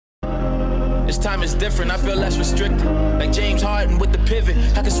This time is different, I feel less restricted. Like James Harden with the pivot,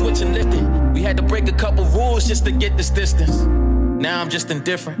 I can switch and lift it. We had to break a couple rules just to get this distance. Now I'm just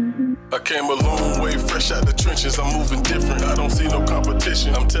indifferent. I came a long way, fresh out the trenches, I'm moving different. I don't see no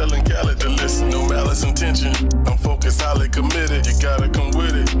competition, I'm telling Khaled to listen. No malice intention, I'm focused, highly committed. You gotta come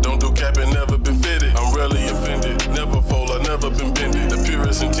with it, don't do capping, never been fitted. I'm rarely offended, never fold, I never been bended. The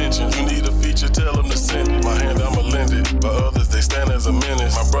purest intentions, you need a feature, tell them to send it. My hand, I'ma lend it, but others, they stand as a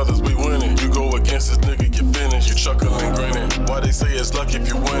menace. My brothers, we winning, you go against this nigga, get finished. You chuckle and grinning, why they say it's luck if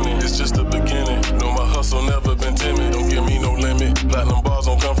you win?